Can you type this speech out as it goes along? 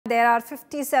There are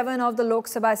 57 of the Lok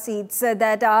Sabha seats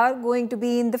that are going to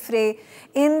be in the fray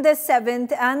in the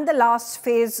 7th and the last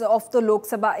phase of the Lok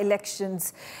Sabha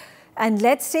elections. And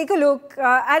let's take a look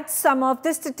at some of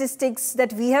the statistics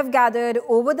that we have gathered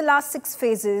over the last 6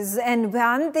 phases, and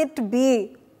want it to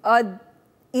be an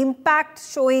impact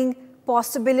showing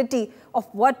possibility of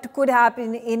what could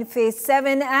happen in phase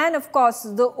 7, and of course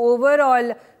the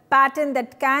overall pattern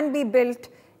that can be built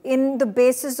in the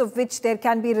basis of which there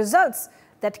can be results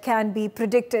that can be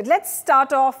predicted. Let's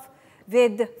start off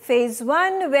with phase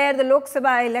 1, where the Lok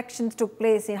Sabha elections took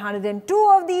place in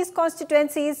 102 of these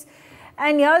constituencies.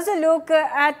 And here's a look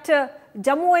at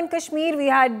Jammu and Kashmir. We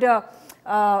had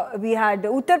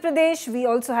Uttar Pradesh. We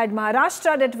also had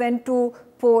Maharashtra that went to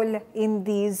poll in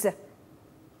these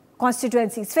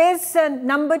constituencies. Phase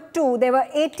number 2, there were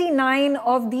 89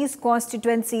 of these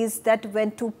constituencies that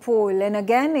went to poll. And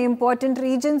again, important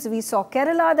regions, we saw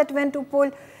Kerala that went to poll,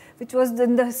 which was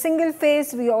in the single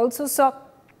phase. We also saw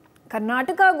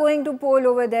Karnataka going to poll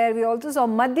over there. We also saw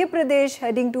Madhya Pradesh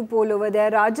heading to poll over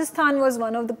there. Rajasthan was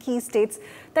one of the key states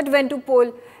that went to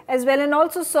poll as well, and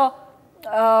also saw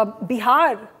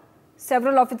Bihar,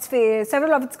 several of its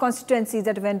constituencies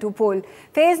that went to poll.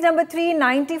 Phase number 3,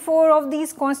 94 of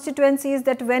these constituencies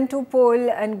that went to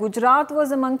poll, and Gujarat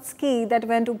was amongst key that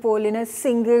went to poll in a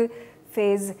single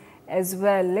phase as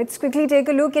well. Let's quickly take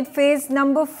a look at phase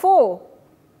number 4,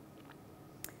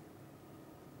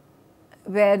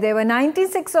 where there were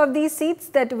 96 of these seats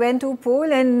that went to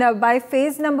poll, and by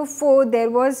phase number 4 there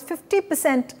was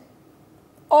 50%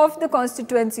 of the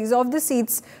constituencies, of the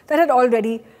seats that had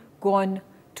already gone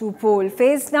to poll.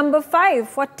 Phase number 5,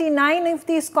 49 of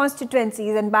these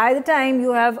constituencies, and by the time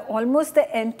you have almost the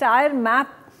entire map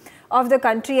of the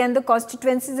country and the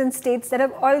constituencies and states that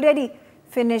have already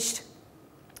finished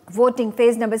voting.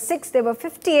 Phase number 6, there were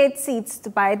 58 seats.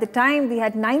 By the time we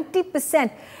had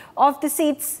 90% of the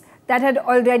seats that had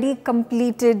already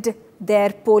completed their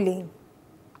polling.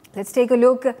 Let's take a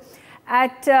look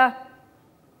at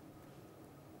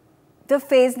the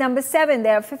phase number 7.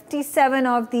 There are 57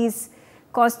 of these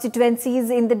constituencies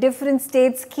in the different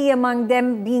states, key among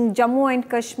them being Jammu and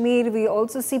Kashmir. We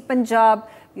also see Punjab,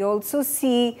 we also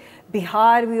see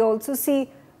Bihar, we also see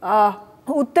Uttar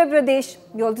Pradesh,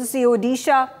 we also see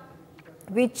Odisha,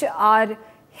 which are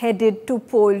headed to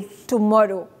poll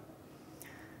tomorrow.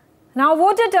 Now,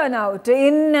 voter turnout.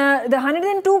 In the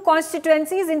 102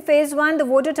 constituencies in phase 1, the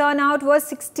voter turnout was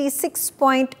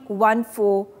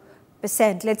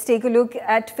 66.14%. Let's take a look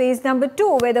at phase number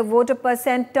 2, where the voter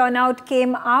percent turnout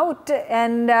came out,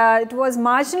 and it was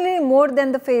marginally more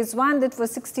than the phase 1. That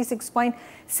was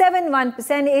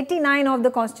 66.71%, 89 of the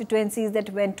constituencies that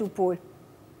went to poll.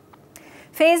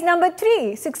 Phase number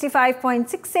 3,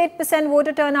 65.68%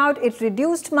 voter turnout. It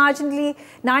reduced marginally,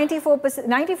 94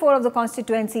 of the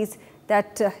constituencies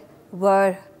that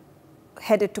were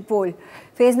headed to poll.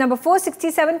 Phase number 4,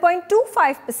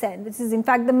 67.25%. This is in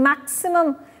fact the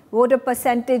maximum voter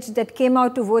percentage that came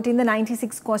out to vote in the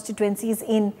 96 constituencies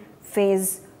in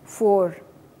phase 4.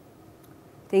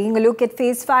 Taking a look at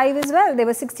phase 5 as well, there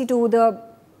were 62. The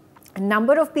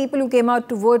number of people who came out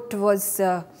to vote was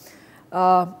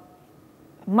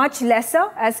much lesser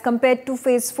as compared to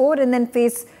phase 4, and then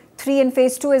phase 3 and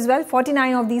phase 2 as well.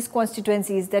 49 of these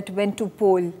constituencies that went to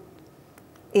poll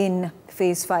in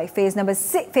phase 5. Phase 6,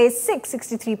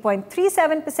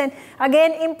 63.37%,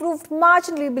 again improved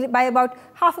marginally by about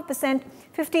 0.5%.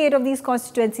 58 of these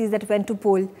constituencies that went to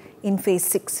poll in phase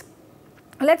 6.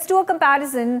 Let's do a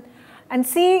comparison and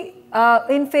see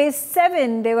in phase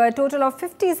 7 there were a total of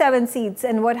 57 seats,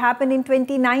 and what happened in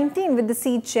 2019 with the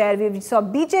seat share. We saw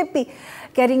BJP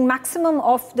getting maximum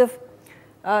of the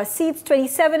seats,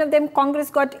 27 of them. Congress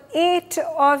got 8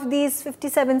 of these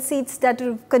 57 seats that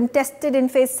were contested in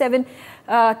phase 7.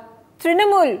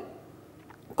 Trinamool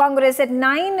Congress at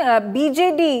 9,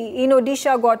 BJD in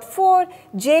Odisha got 4,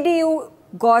 JDU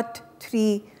got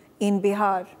 3 in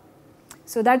Bihar.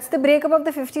 So that's the breakup of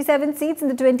the 57 seats in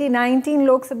the 2019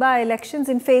 Lok Sabha elections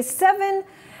in phase 7.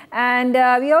 And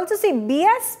we also see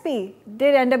BSP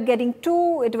did end up getting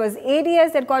 2. It was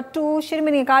ADS that got 2,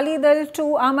 Shiromani Akali Dal 2,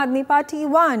 Aam Aadmi Party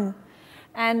 1.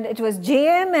 And it was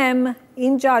JMM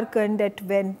in Jharkhand that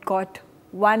got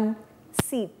 1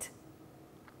 seat.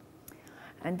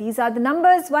 And these are the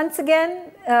numbers once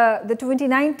again, the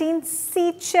 2019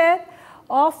 seat share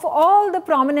of all the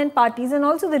prominent parties and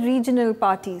also the regional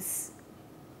parties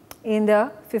in the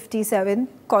 57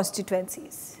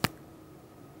 constituencies.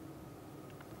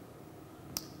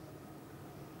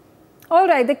 All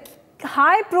right, the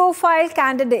high-profile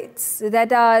candidates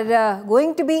that are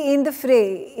going to be in the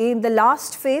fray in the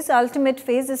last phase, ultimate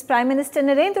phase, is Prime Minister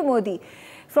Narendra Modi.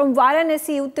 from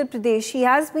Varanasi, Uttar Pradesh. He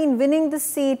has been winning the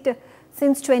seat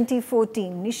since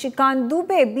 2014. Nishikant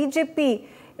Dubey,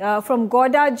 BJP from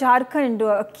Goda, Jharkhand,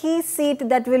 a key seat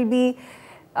that will be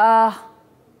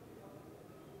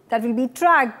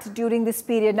tracked during this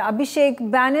period. Abhishek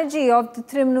Banerjee of the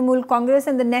Trinamool Congress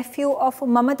and the nephew of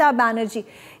Mamata Banerjee.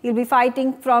 He'll be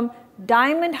fighting from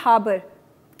Diamond Harbour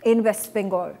in West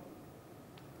Bengal.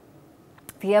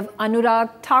 We have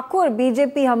Anurag Thakur,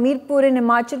 BJP, Hamirpur in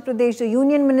Himachal Pradesh, the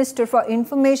Union Minister for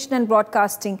Information and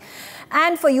Broadcasting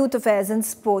and for Youth Affairs and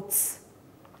Sports.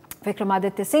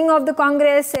 Vikramaditya Singh of the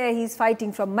Congress, he's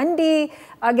fighting from Mandi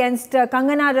against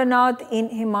Kangana Ranaut in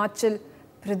Himachal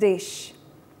Pradesh.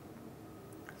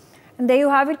 And there you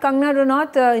have it, Kangana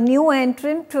Ranaut, a new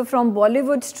entrant from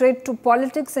Bollywood straight to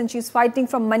politics, and she's fighting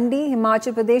from Mandi,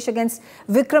 Himachal Pradesh against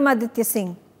Vikramaditya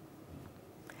Singh.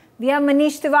 We have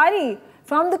Manish Tiwari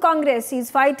from the Congress. He's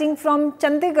fighting from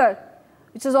Chandigarh,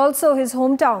 which is also his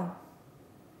hometown.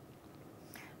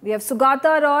 We have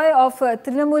Sugata Roy of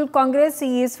Trinamool Congress.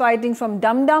 He is fighting from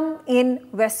Dum Dum in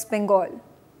West Bengal.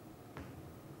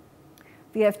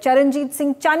 We have Charanjit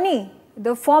Singh Channi,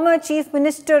 the former Chief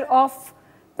Minister of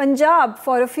Punjab,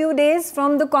 for a few days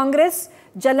from the Congress.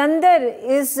 Jalandhar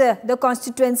is the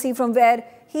constituency from where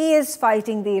he is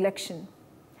fighting the election.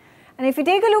 And if you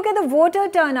take a look at the voter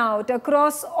turnout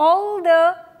across all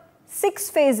the 6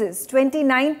 phases,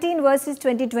 2019 versus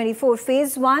 2024,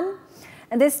 phase 1,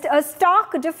 and there's a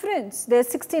stark difference. There's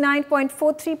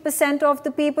 69.43% of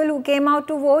the people who came out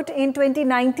to vote in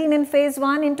 2019 in phase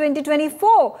 1. In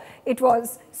 2024, it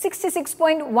was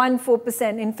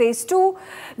 66.14%. In phase 2,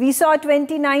 we saw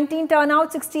 2019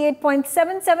 turnout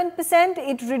 68.77%.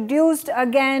 It reduced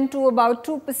again to about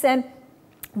 2%.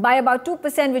 By about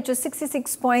 2%, which was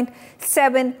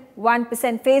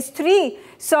 66.71%. Phase 3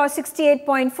 saw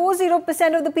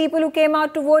 68.40% of the people who came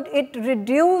out to vote. It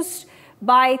reduced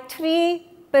by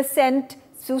 3%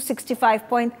 to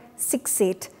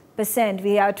 65.68%.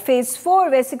 We had phase 4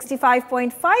 where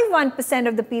 65.51%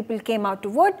 of the people came out to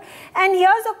vote. And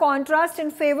here's a contrast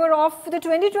in favor of the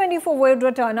 2024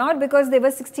 voter turnout, because there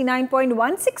was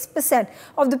 69.16%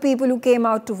 of the people who came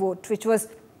out to vote, which was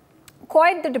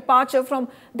quite the departure from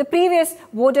the previous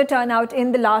voter turnout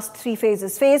in the last 3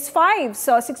 phases. Phase 5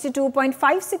 saw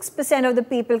 62.56% of the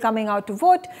people coming out to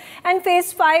vote, and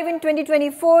phase 5 in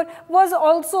 2024 was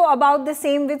also about the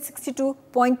same with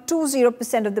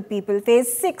 62.20% of the people.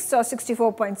 Phase 6 saw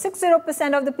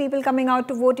 64.60% of the people coming out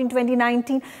to vote in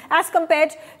 2019 as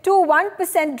compared to a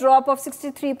 1% drop of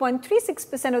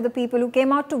 63.36% of the people who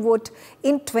came out to vote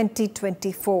in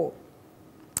 2024.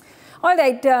 All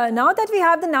right, now that we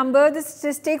have the number, the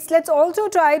statistics, let's also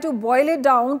try to boil it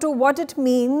down to what it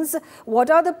means,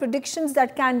 what are the predictions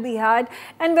that can be had,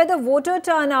 and whether voter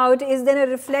turnout is then a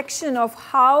reflection of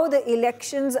how the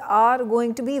elections are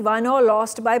going to be won or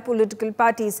lost by political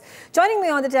parties. Joining me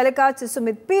on the telecast is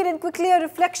Sumit Peer, and quickly a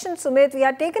reflection, Sumit. We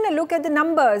have taken a look at the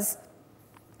numbers.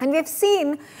 And we've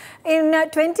seen in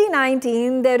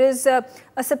 2019, there is a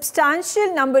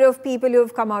substantial number of people who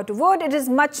have come out to vote. It is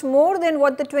much more than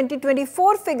what the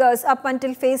 2024 figures up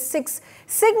until phase 6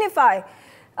 signify.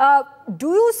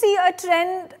 Do you see a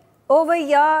trend over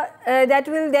here that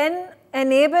will then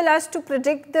enable us to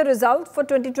predict the result for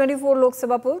 2024 Lok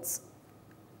Sabha polls?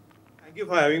 Thank you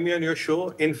for having me on your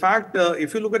show. In fact,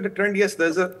 if you look at the trend, yes,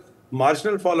 there's a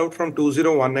marginal fallout from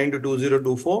 2019 to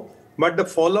 2024. But the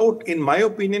fallout, in my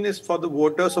opinion, is for the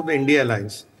voters of the India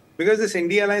Alliance. Because this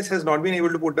India Alliance has not been able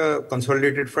to put a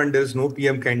consolidated front. There is no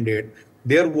PM candidate.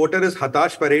 Their voter is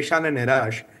hatash, pareshan and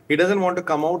nirash. He doesn't want to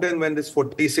come out, and when there's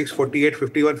 46, 48,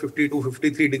 51, 52,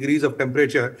 53 degrees of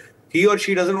temperature, he or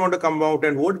she doesn't want to come out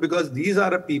and vote, because these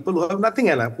are people who have nothing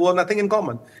in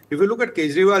common. If you look at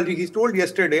Kejriwal, he's told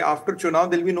yesterday, after Chunav,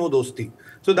 there will be no dosti.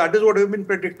 So that is what we've been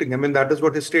predicting. I mean, that is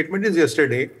what his statement is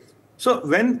yesterday. So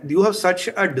when you have such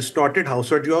a distorted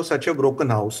house, or you have such a broken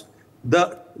house,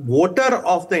 the voter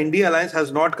of the India Alliance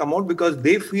has not come out, because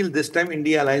they feel this time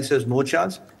India Alliance has no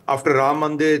chance. After Ram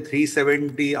Mandir,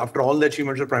 370, after all the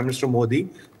achievements of Prime Minister Modi,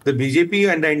 the BJP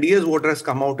and the NDA's voter has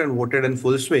come out and voted in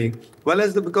full swing.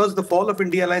 Because the fall of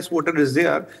India Alliance voter is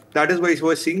there, that is why we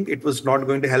were seeing it was not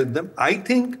going to help them. I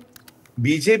think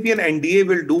BJP and NDA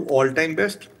will do all-time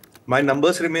best. My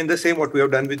numbers remain the same, what we have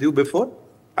done with you before.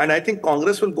 And I think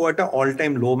Congress will go at an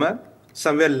all-time low, man,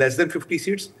 somewhere less than 50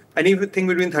 seats. Anything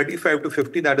between 35 to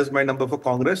 50, that is my number for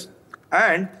Congress.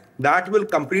 And that will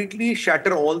completely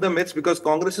shatter all the myths, because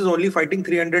Congress is only fighting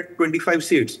 325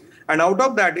 seats. And out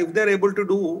of that, if they're able to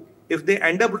do, if they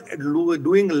end up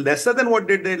doing lesser than what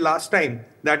they did last time,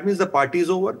 that means the party is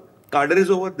over, cadre is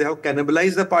over. They have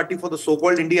cannibalized the party for the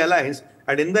so-called India Alliance.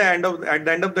 And at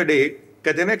the end of the day,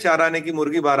 कहते हैं चार आने की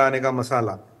मुर्गी 12 आने का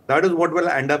मसाला. That is what will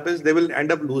end up is they will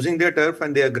end up losing their turf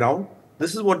and their ground.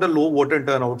 This is what the low voter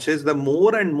turnout says. The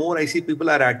more and more I see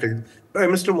people are rattled. Prime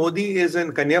Minister Modi is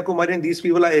in Kanyakumari and these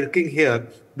people are irking here.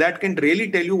 That can really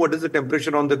tell you what is the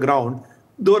temperature on the ground.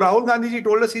 Though Rahul Gandhi ji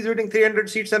told us he's winning 300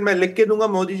 seats and मैं लिख के दूंगा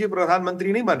Modi ji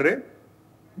प्रधानमंत्री नहीं बन रहे.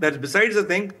 That's besides the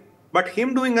thing. But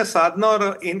him doing a sadhana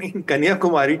or in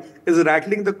Kanyakumari is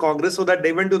rattling the Congress so that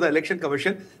they went to the election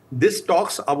commission. This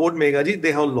talks about Meghaji.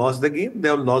 They have lost the game. They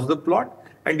have lost the plot.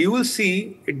 And you will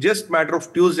see, it just matter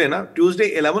of Tuesday,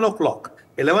 Tuesday 11 o'clock,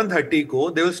 11:30 ko,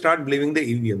 they will start believing the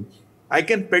EVM. I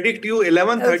can predict you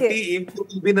 11:30 EVM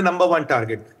will be the number one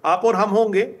target. Aap aur hum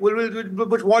honge,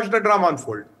 we'll watch the drama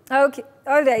unfold. Okay,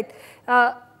 all right.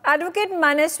 Advocate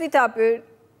Manasvi Thapur,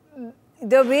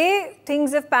 the way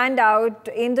things have panned out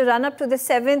in the run-up to the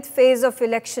 7th phase of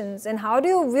elections, and how do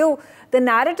you view the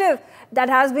narrative that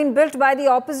has been built by the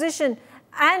opposition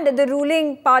and the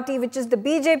ruling party, which is the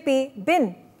BJP,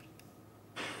 been?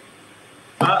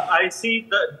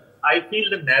 I feel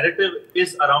the narrative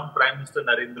is around Prime Minister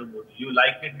Narendra Modi. You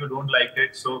like it, you don't like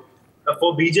it. So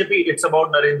for BJP, it's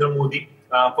about Narendra Modi.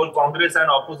 For Congress and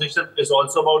opposition, it's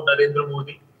also about Narendra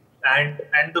Modi.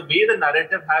 And the way the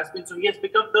narrative has been, so he has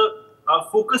become the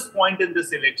focus point in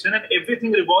this election, and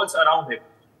everything revolves around him.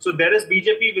 So there is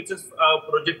BJP, which is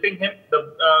projecting him,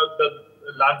 the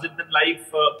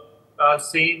larger-than-life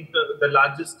saint, the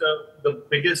largest, the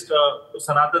biggest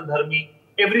Sanatan Dharmi,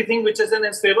 everything which is in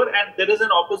his favor, and there is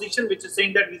an opposition which is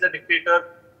saying that he's a dictator.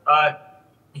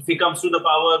 If he comes to the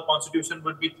power, constitution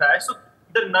would be thrashed. So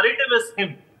the narrative is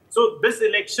him. So this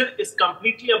election is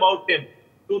completely about him.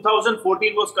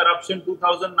 2014 was corruption,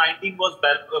 2019 was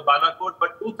Balakot,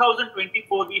 but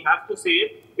 2024, we have to say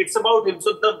it's about him.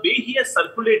 So the way he has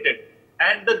circulated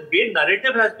and the way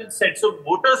narrative has been set, so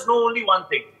voters know only one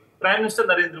thing, Prime Minister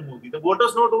Narendra Modi. The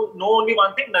voters know only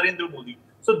one thing, Narendra Modi.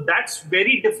 So that's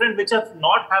very different, which has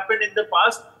not happened in the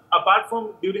past, apart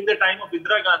from during the time of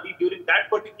Indira Gandhi. During that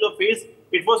particular phase,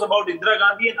 it was about Indira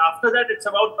Gandhi, and after that, it's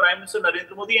about Prime Minister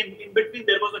Narendra Modi, and in between,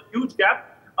 there was a huge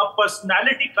gap. A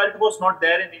personality cult was not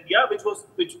there in India, which was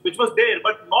there,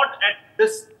 but not at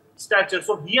this stature.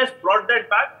 So he has brought that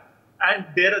back, and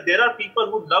there are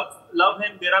people who love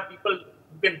him. There are people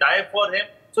who can die for him.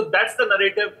 So that's the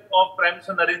narrative of Prime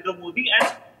Minister Narendra Modi. And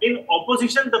in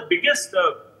opposition, the biggest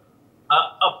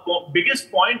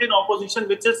point in opposition,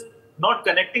 which is not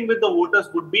connecting with the voters,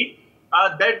 would be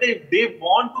that they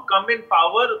want to come in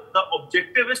power. The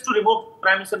objective is to remove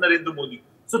Prime Minister Narendra Modi.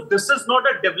 So this is not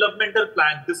a developmental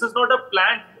plank. This is not a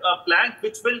plank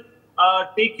which will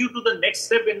take you to the next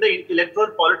step in the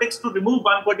electoral politics to remove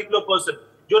one particular person.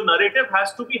 Your narrative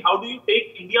has to be, how do you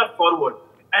take India forward?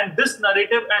 And this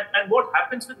narrative, and what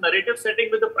happens with narrative setting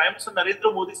with the Prime Minister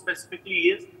Narendra Modi specifically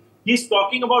is, he's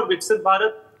talking about Viksit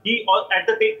Bharat. He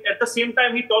at the same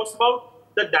time he talks about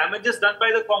the damages done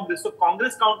by the Congress. So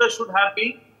Congress counter should have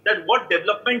been that what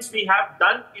developments we have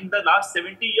done in the last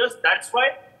 70 years. That's why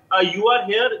you are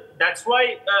here. That's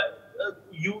why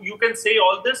you can say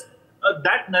all this.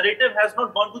 That narrative has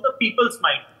not gone to the people's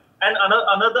mind. And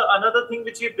another thing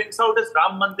which he brings out is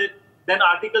Ram Mandir, then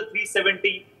Article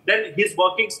 370, then his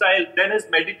working style, then his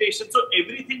meditation. So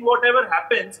everything, whatever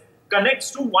happens,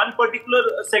 connects to one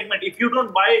particular segment. If you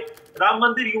don't buy Ram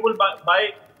Mandir, you will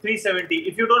buy 370.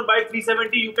 If you don't buy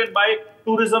 370, you can buy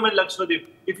tourism in Lakshadweep.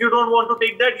 If you don't want to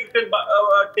take that, you can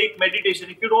take meditation.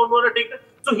 If you don't want to take that.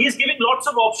 So he's giving lots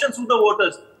of options to the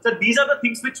voters. So these are the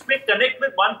things which may connect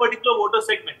with one particular voter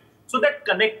segment. So that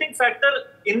connecting factor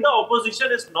in the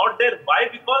opposition is not there. Why?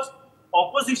 Because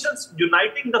opposition's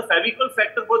uniting, the favicol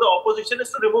factor for the opposition is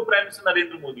to remove Prime Minister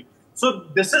Narendra Modi. So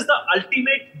this is the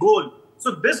ultimate goal.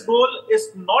 So this goal is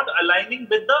not aligning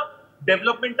with the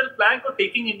developmental plan for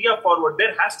taking India forward.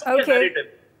 There has to be a narrative.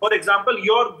 For example,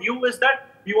 your view is that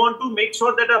you want to make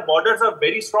sure that our borders are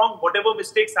very strong. Whatever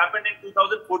mistakes happened in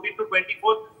 2014 to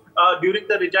 24 during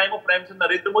the regime of Prime Minister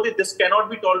Narendra Modi, this cannot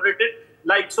be tolerated.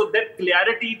 So that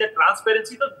clarity, the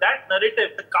transparency, that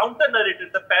narrative, the counter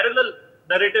narrative, the parallel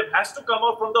narrative has to come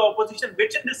out from the opposition,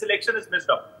 which in this election is missed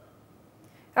out.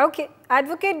 Okay.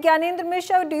 Advocate Gyanendra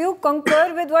Mishra, do you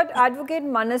concur with what Advocate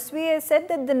Manasvi has said,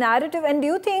 that the narrative, and do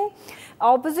you think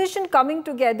opposition coming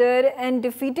together and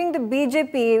defeating the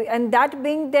BJP and that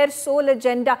being their sole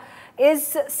agenda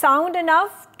is sound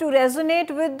enough to resonate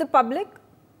with the public?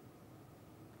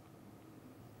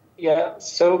 Yeah,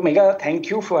 so Megha, thank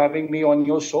you for having me on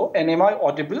your show. And am I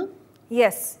audible?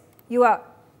 Yes, you are.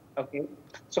 Okay.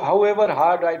 So however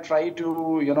hard I try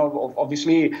to,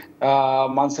 obviously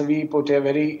Mansavi put a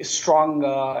very strong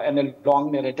and a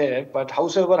long narrative, but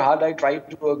however hard I try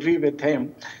to agree with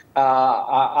him,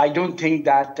 I don't think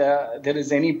that there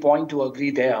is any point to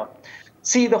agree there.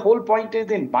 See, the whole point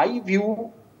is, in my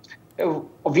view,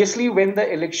 obviously, when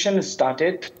the election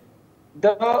started,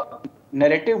 the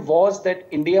narrative was that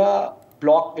India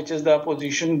bloc, which is the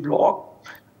opposition bloc,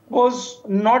 was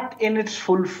not in its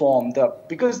full form.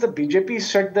 Because the BJP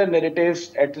set the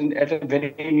narratives at a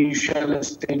very initial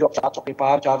stage of 400 ke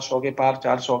paar, 400 ke paar,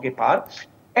 400 ke paar.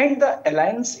 And the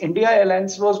alliance, India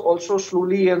alliance, was also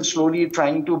slowly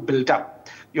trying to build up,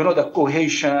 the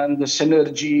cohesion, the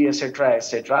synergy, etc.,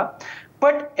 etc.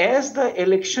 But as the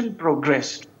election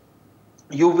progressed,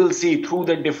 you will see through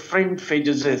the different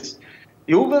phases,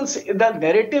 you will see the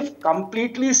narrative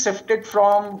completely shifted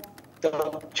from the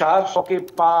 400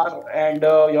 ke paar and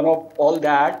all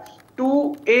that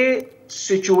to a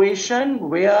situation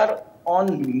where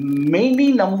on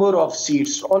many number of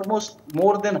seats, almost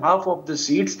more than half of the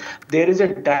seats, there is a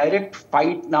direct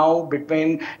fight now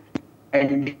between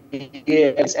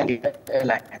NDA and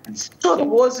alliance. So there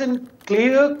was a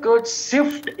clear-cut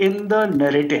shift in the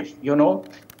narrative,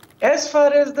 As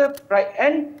far as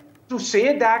and to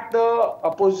say that the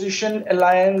opposition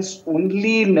alliance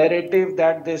only narrative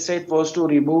that they said was to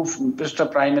remove Mr.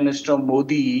 Prime Minister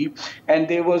Modi, and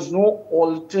there was no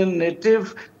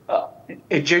alternative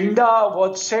agenda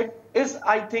was set, is,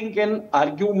 I think, an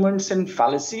arguments and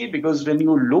fallacy, because when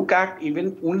you look at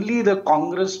even only the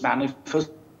Congress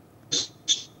manifesto,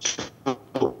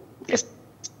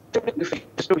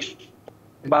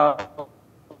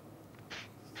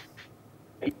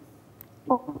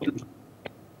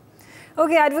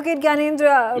 Okay, Advocate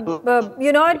Gyanendra,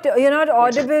 you're not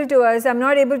audible to us. I'm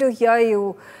not able to hear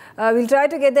you. We'll try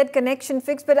to get that connection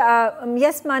fixed. But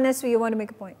yes, Manas, you want to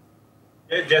make a point?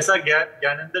 जैसा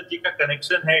ज्ञानेंद्र जी का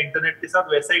connection है internet के साथ,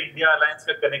 वैसा India alliance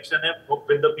का connection है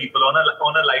with the people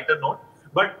on a lighter note.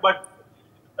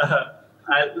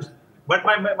 But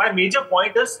my major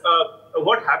point is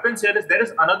what happens here is there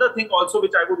is another thing also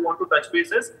which I would want to touch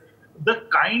base is the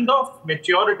kind of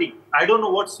maturity. I don't know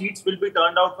what seats will be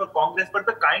turned out for Congress, but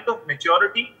the kind of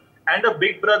maturity and a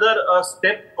big brother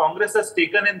step Congress has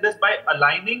taken in this by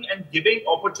aligning and giving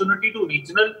opportunity to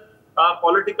regional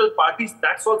political parties,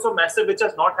 that's also massive, which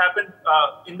has not happened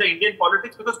in the Indian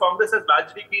politics, because Congress has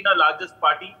largely been a largest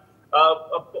party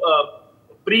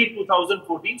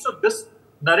pre-2014. So this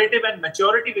narrative and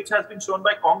maturity which has been shown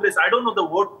by Congress, I don't know the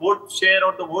vote share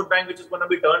or the vote bank which is going to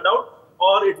be turned out,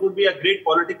 or it would be a great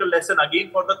political lesson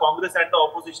again for the Congress and the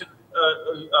opposition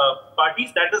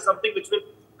parties. That is something which will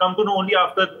come to know only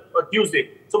after Tuesday.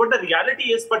 So, but the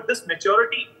reality is, but this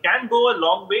maturity can go a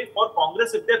long way for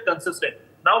Congress if they're consistent.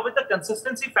 Now, with the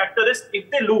consistency factor is,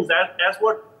 if they lose, as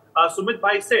what Sumit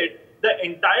Bhai said, the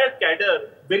entire cadre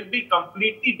will be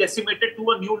completely decimated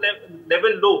to a new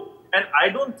level low. And I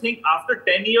don't think after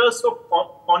 10 years of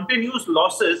continuous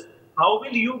losses, how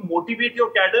will you motivate your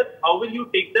cadre? How will you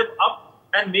take them up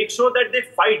and make sure that they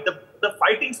fight? The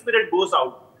fighting spirit goes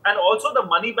out. And also the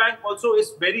money bank also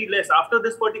is very less. After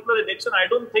this particular election, I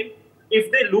don't think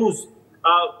if they lose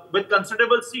with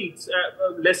considerable seats,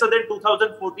 lesser than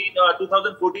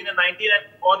 2014 and 19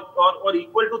 or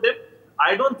equal to them,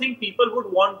 I don't think people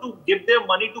would want to give their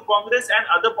money to Congress and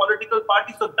other political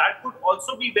parties. So that could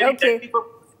also be very tempting for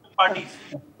parties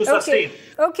to sustain.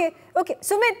 Okay.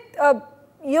 Sumit,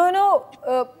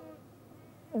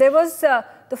 there was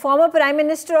the former Prime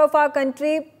Minister of our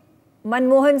country,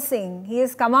 Manmohan Singh. He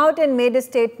has come out and made a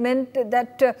statement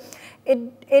that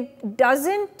it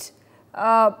doesn't,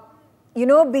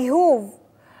 behoove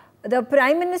the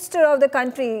Prime Minister of the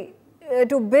country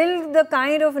to build the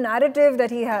kind of narrative that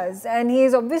he has. And he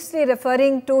is obviously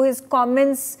referring to his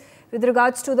comments with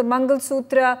regards to the Mangal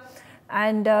Sutra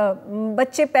and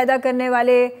bacche paida karne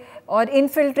wale or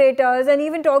infiltrators, and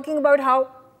even talking about how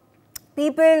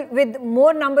people with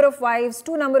more number of wives,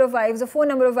 2 number of wives or 4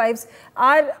 number of wives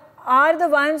are the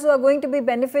ones who are going to be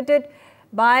benefited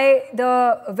by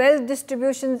the wealth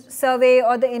distribution survey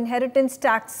or the inheritance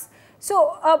tax.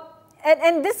 So,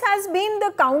 and this has been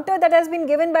the counter that has been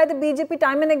given by the BJP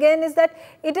time and again, is that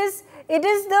it is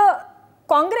the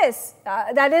Congress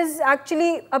that is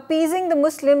actually appeasing the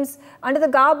Muslims under the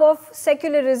garb of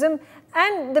secularism,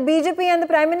 and the BJP and the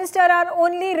Prime Minister are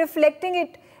only reflecting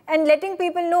it and letting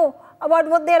people know about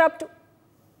what they are up to.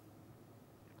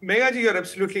 Megha ji, you're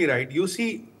absolutely right. You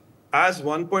see, as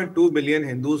 1.2 billion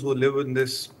Hindus who live in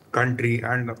this country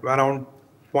and around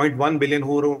 0.1 billion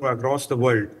who are across the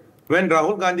world, when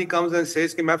Rahul Gandhi comes and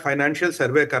says कि मैं financial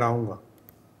survey कराऊंगा,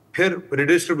 फिर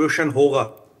redistribution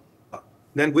होगा,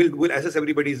 then we'll assess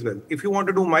everybody's wealth. If you want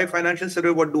to do my financial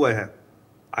survey, what do I have?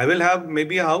 I will have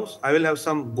maybe a house, I will have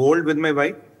some gold with my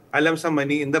wife, I'll have some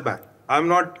money in the bank. I'm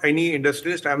not any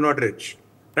industrialist, I'm not rich.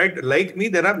 right? Like me,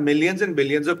 there are millions and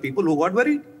billions of people who got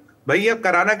worried. Bhai, ab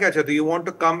karana kya chahte? You want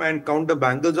to come and count the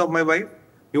bangles of my wife?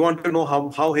 You want to know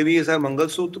how heavy is her Mangal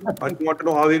Sutra? Or you want to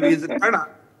know how heavy is the Kana?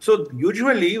 So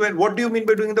usually, what do you mean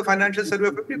by doing the financial survey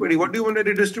of everybody? What do you mean by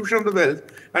the distribution of the wealth?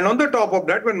 And on the top of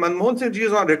that, when Manmohan Singh ji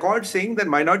is on record saying that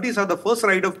minorities have the first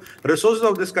right of resources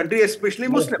of this country, especially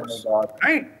Muslims,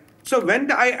 right? So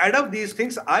when I add up these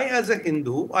things, I as a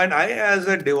Hindu and I as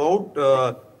a devout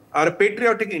or a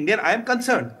patriotic Indian, I am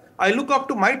concerned. I look up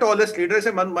to my tallest leader.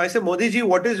 I say, Modi ji,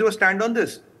 what is your stand on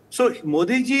this? So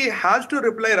Modi ji has to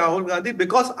reply Rahul Gandhi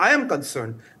because I am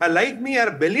concerned. And like me, a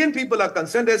billion people are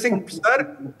concerned. They're saying,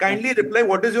 sir, kindly reply,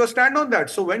 what is your stand on that?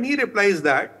 So when he replies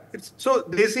that, so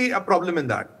they see a problem in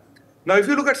that. Now, if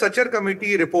you look at Sachar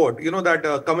Committee report, you know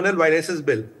that communal viruses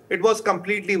bill, it was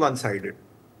completely one-sided.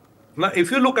 Now, if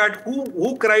you look at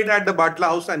who cried at the Batla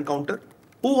House encounter,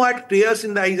 who had tears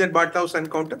in the eyes at Batla House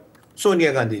encounter?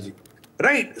 Sonia Gandhi ji.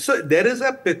 Right. So there is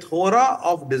a plethora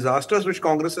of disasters which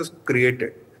Congress has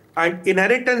created. And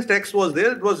inheritance tax was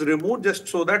there. It was removed just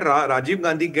so that Rajiv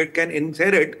Gandhi can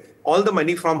inherit all the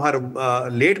money from her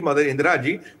late mother Indira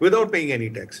ji without paying any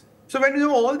tax. So when you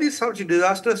have all these such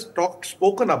disasters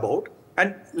spoken about,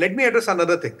 and let me address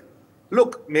another thing.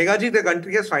 Look, Meghaji, the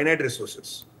country has finite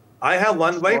resources. I have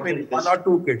one wife and 1 or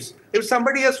 2 kids. If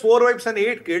somebody has 4 wives and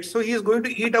 8 kids, so he is going to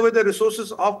eat away the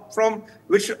resources from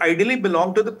which ideally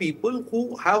belong to the people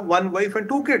who have 1 wife and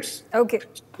 2 kids. Okay.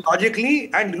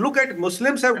 Logically, and look at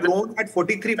Muslims have grown at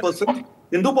 43%.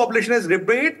 Hindu population has dipped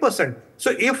by 8%.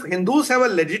 So if Hindus have a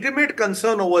legitimate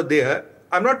concern over there,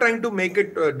 I'm not trying to make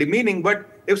it demeaning, but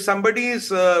if somebody's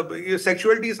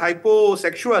sexuality is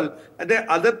hyposexual, and then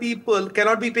other people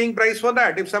cannot be paying price for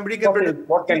that. If somebody can...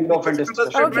 What kind of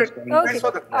understanding?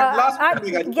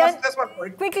 That's one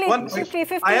point. Quickly,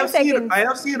 15 I have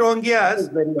seconds. seen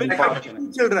Rohingyas with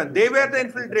 2 children. They were the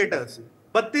infiltrators.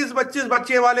 32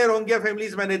 बच्चे वाले Rohingya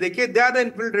families मैंने देखे. They are the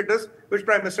infiltrators which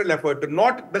Prime Minister referred to,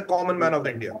 not the common man of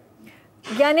India.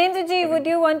 Gyanendra ji, would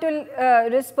you want to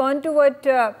respond to what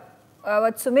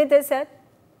Sumit has said?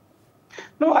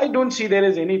 No, I don't see there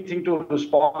is anything to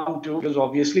respond to because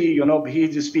obviously, you know, he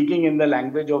is speaking in the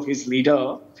language of his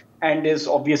leader and is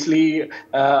obviously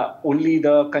only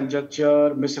the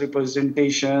conjecture,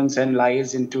 misrepresentations and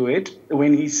lies into it.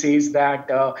 When he says that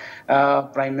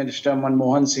Prime Minister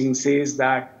Manmohan Singh says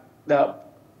that the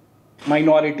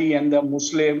minority and the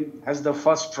Muslim has the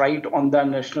first right on the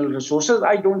national resources,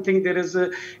 I don't think there is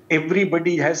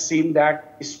everybody has seen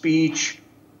that speech.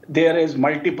 There is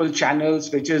multiple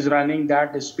channels which is running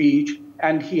that speech,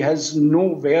 and he has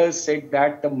nowhere said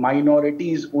that the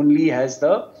minorities only has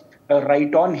the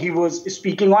right on. He was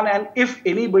speaking on, and if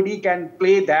anybody can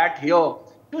play that here,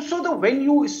 so that when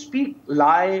you speak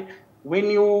lie, when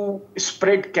you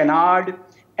spread canard,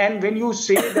 and when you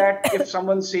say that if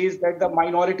someone says that the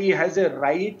minority has a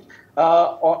right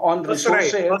on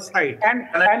resources, and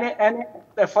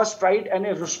a first right, and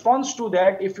a response to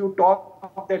that, if you talk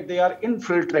that they are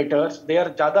infiltrators, they are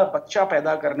ज़्यादा बच्चा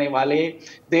पैदा करने वाले,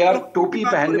 they are टोपी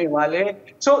पहनने वाले.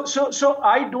 So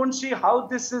I don't see how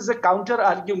this is a counter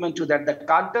argument to that. The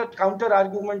counter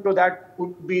argument to that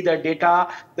could be the data.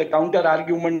 The counter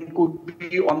argument could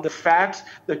be on the facts.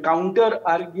 The counter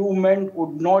argument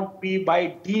would not be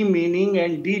by demeaning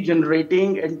and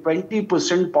degenerating and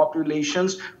 20%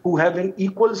 populations who have an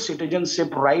equal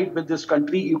citizenship right with this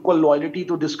country, equal loyalty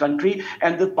to this country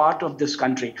and the part of this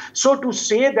country. So to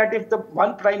say that if the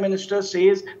one prime minister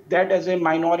says that as a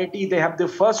minority they have the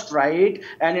first right,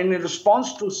 and in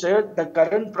response to say the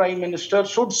current prime minister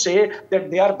should say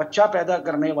that they are bacha paida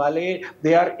karne wale,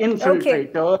 they are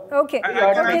infiltrator. Okay. I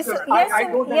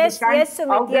don't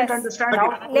understand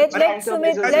how. Let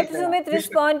Sumit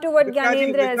respond to what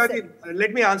Gyanendra has said.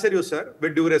 Let me answer you, sir,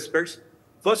 with due respects.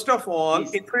 First of all,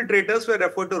 infiltrators were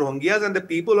referred to Rohingyas and the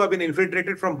people who have been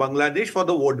infiltrated from Bangladesh for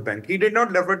the vote bank. He did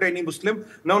not refer to any Muslim.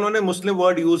 Now, no Muslim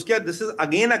word used. This is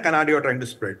again a canard you are trying to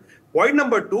spread. Point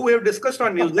number 2, we have discussed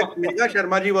on NewsX. Megha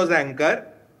Sharma ji was the anchor.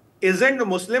 Isn't the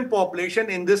Muslim population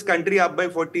in this country up by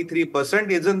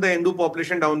 43%? Isn't the Hindu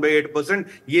population down by 8%?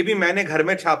 ये भी मैंने घर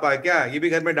में छापा है क्या? ये भी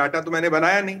घर में डाटा तो मैंने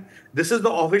बनाया नहीं. This is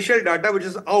the official data which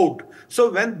is out.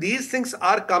 So when these things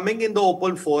are coming in the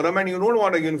open forum and you don't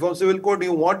want a uniform civil code,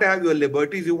 you want to have your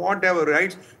liberties, you want to have your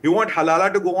rights, you want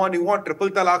halala to go on, you want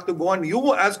triple talaq to go on.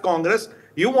 You as Congress,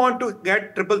 you want to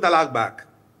get triple talaq back.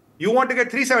 You want to get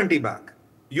 370 back.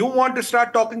 You want to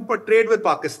start talking for trade with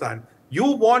Pakistan. You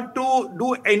want to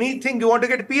do anything, you want to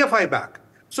get PFI back.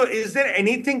 So is there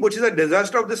anything which is a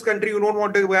disaster of this country you don't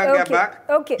want to get back?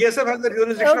 Okay. PSF has the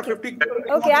jurisdiction of 50.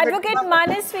 Okay, Advocate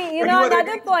Manasvi,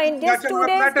 another point.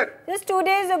 Just 2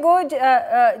 days ago,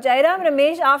 Jairam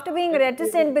Ramesh, after being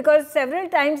reticent, because several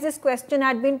times this question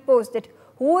had been posed,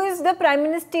 who is the prime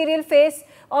ministerial face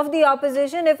of the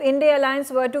opposition if India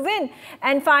Alliance were to win?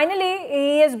 And finally,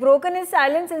 he has broken his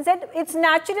silence and said it's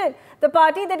natural. The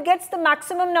party that gets the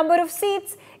maximum number of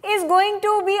seats is going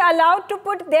to be allowed to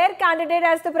put their candidate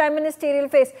as the prime ministerial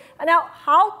face. Now,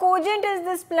 how cogent is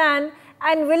this plan,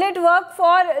 and will it work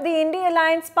for the India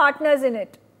Alliance partners in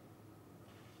it?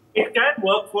 It can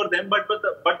work for them, but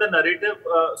the narrative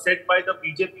set by the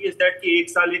BJP is that कि एक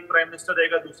साल एक prime minister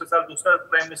रहेगा, दूसरे साल दूसरा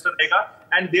prime minister रहेगा,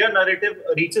 and their narrative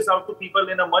reaches out to people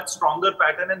in a much stronger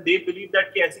pattern, and they believe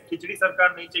that कि ऐसी खिचड़ी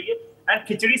सरकार नहीं चाहिए, and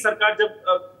खिचड़ी सरकार जब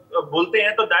बोलते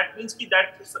हैं तो that means कि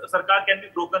that सरकार can be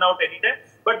broken out anytime,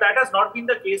 but that has not been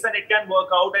the case, and it can work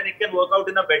out, and it can work out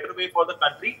in a better way for the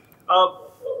country.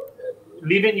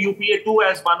 Leaving UPA 2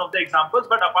 as one of the examples,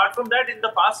 but apart from that, in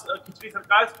the past, खिचड़ी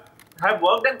सरकार have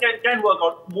worked and can work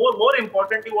out. More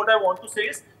importantly, what I want to say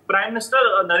is Prime Minister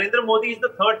Narendra Modi is the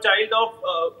third child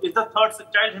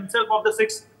himself of the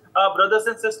 6 brothers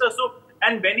and sisters. So,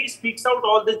 and when he speaks out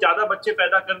all this "Jada bacche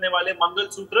paida karne wale Mangal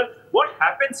Sutra," what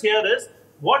happens here is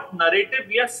what narrative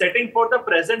we are setting for the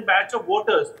present batch of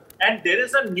voters. And there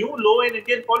is a new law in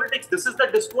Indian politics. This is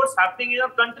the discourse happening in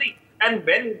our country. And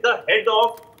when the head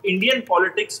of Indian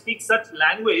politics speaks such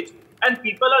language, and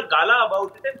people are gala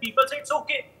about it, and people say it's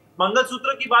okay.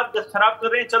 Mangalsutra की बात खराब कर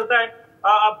रहे हैं, चलता है,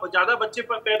 आप ज्यादा बच्चे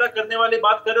पैदा करने वाले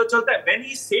बात कर रहे हो, चलता है. When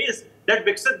he says that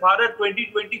Viksit Bharat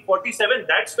 2047,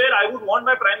 that's where I would want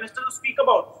my prime minister to speak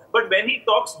about. But when he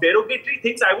talks derogatory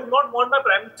things, I would not want my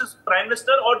prime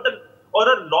minister or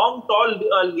a long tall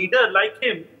leader like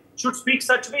him should speak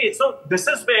such way. So this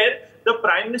is where the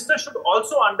prime minister should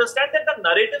also understand that the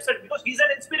narrative set, because he's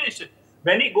an inspiration.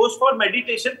 When he goes for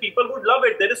meditation, people would love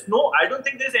it. There is I don't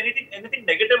think there is anything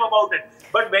negative about it.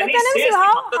 But when he says,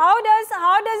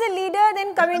 how does a leader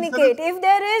then communicate? If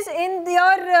there is in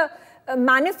your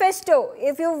manifesto,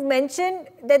 if you've mentioned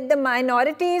that the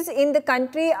minorities in the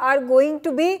country are going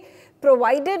to be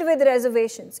provided with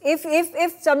reservations,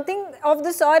 if something of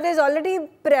the sort is already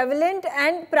prevalent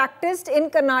and practiced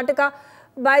in Karnataka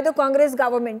by the Congress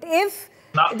government, if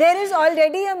there is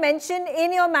already a mention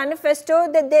in your manifesto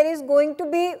that there is going to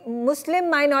be Muslim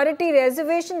minority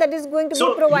reservation that is going to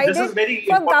be provided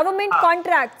for government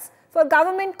contracts. For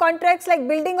government contracts like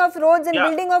building of roads and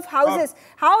building of houses.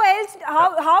 How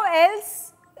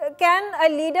else can a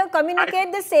leader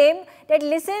communicate the same, that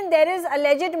listen, there is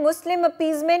alleged Muslim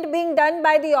appeasement being done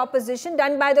by the opposition,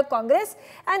 done by the Congress,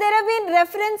 and there have been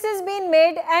references being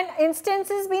made and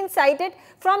instances being cited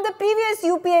from the previous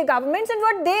UPA governments and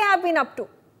what they have been up to.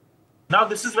 Now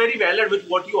this is very valid with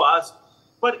what you asked,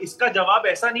 पर इसका जवाब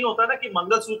ऐसा नहीं होता ना कि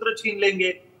मंगलसूत्र छीन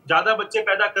लेंगे, ज्यादा बच्चे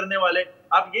पैदा करने वाले.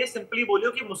 आप ये सिंपली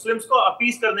बोलियो कि मुस्लिम्स को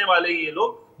अपीस करने वाले ये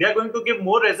लोग, they are going to give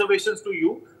more reservations to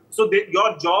you. So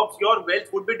your jobs, your wealth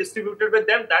would be distributed with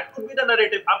them. That could be the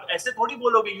narrative. आप ऐसे थोड़ी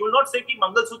बोलोगे. You will not say कि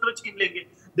मंगलसूत्र छीन लेंगे.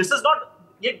 This is not,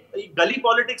 ये गली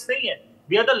politics नहीं है.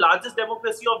 We are the largest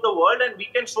democracy of the world, and we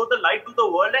can show the light to the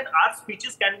world, and our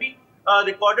speeches can be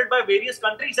recorded by various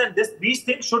countries, and these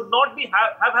things should not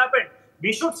have happened.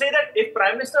 We should say that if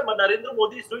Prime Minister Narendra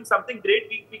Modi is doing something great,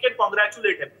 we can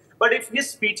congratulate him. But if his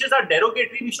speeches are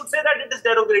derogatory, we should say that it is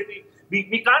derogatory.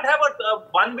 We can't have a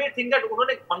one-way thing that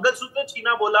उन्होंने मंगलसूत्र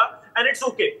छीना बोला and it's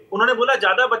okay. उन्होंने बोला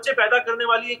ज़्यादा बच्चे पैदा करने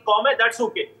वाली एक कौम है, that's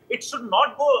okay. It should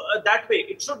not go that way.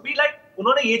 It should be like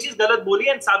उन्होंने ये चीज गलत बोली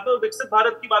and साथ में विकसित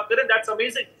भारत की बात करें, that's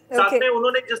amazing. साथ में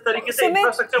उन्होंने जिस तरीके से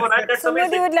इंफ्रास्ट्रक्चर बनाया, that's amazing.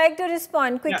 Sumit, you would like to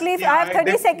respond quickly? I have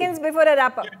 30 seconds before I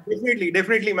wrap up.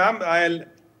 Definitely, ma'am.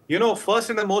 First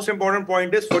and the most important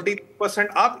point is 40%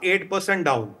 up, 8%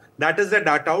 down. That is the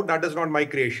data out. That is not my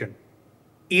creation.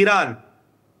 Iran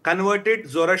converted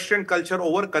Zoroastrian culture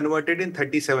converted in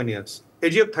 37 years.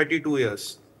 Egypt 32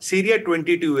 years. Syria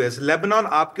 22 years. Lebanon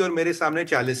आपके और मेरे सामने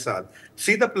 40 साल.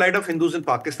 See the plight of Hindus in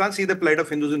Pakistan. See the plight of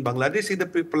Hindus in Bangladesh. See the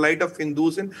plight of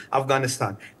Hindus in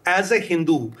Afghanistan. As a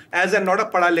Hindu, as a not a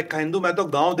पढ़ा लिखा Hindu, मैं तो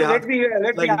गांव देहात.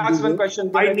 Let me ask one question.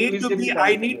 I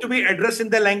need to be addressed in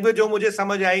the language जो मुझे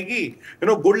समझ आएगी.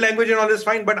 Good language and all is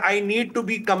fine, but I need to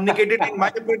be communicated in my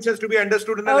approaches to be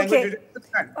understood in the language.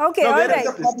 Okay, all right.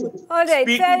 All right,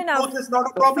 fair enough. Is not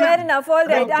a problem. Fair enough. All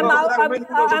right, I'm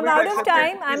out of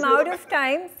time. I'm out of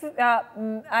time.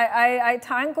 I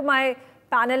thank my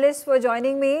panelists for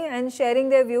joining me and sharing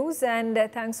their views, and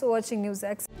thanks for watching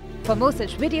NewsX. For more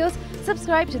such videos,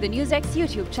 subscribe to the NewsX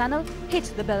YouTube channel,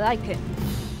 hit the bell icon.